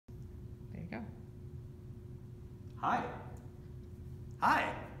Hi.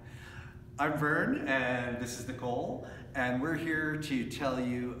 Hi. I'm Vern and this is Nicole, and we're here to tell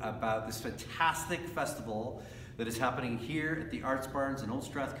you about this fantastic festival that is happening here at the Arts Barns in Old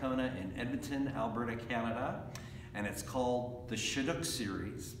Strathcona in Edmonton, Alberta, Canada, and it's called the Chinook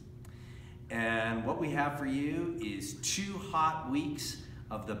Series. And what we have for you is 2 hot weeks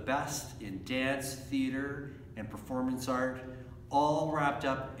of the best in dance, theater, and performance art, all wrapped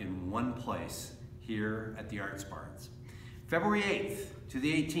up in one place here at the Arts Barns. February 8th to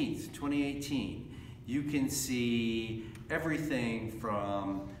the 18th, 2018, you can see everything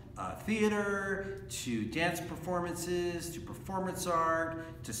from theater to dance performances to performance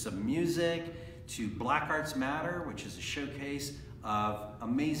art to some music to Black Arts Matter, which is a showcase of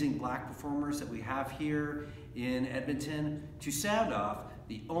amazing Black performers that we have here in Edmonton, to Sound Off,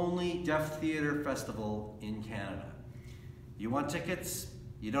 the only deaf theater festival in Canada. You want tickets?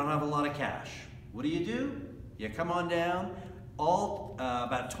 You don't have a lot of cash. What do? You come on down.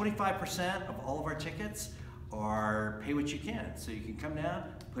 About 25% of all of our tickets are pay what you can. So you can come down,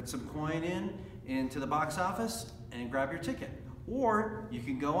 put some coin into the box office and grab your ticket. Or you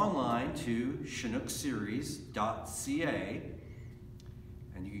can go online to chinookseries.ca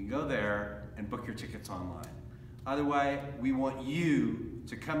and you can go there and book your tickets online. Either way, we want you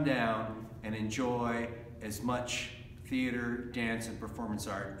to come down and enjoy as much theater, dance, and performance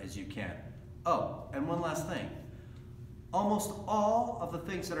art as you can. Oh, and one last thing. Almost all of the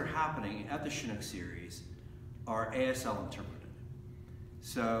things that are happening at the Chinook Series are ASL interpreted.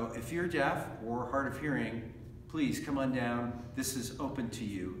 So if you're deaf or hard of hearing, please come on down. This is open to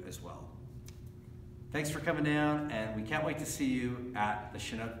you as well. Thanks for coming down, and we can't wait to see you at the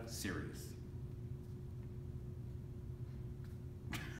Chinook Series.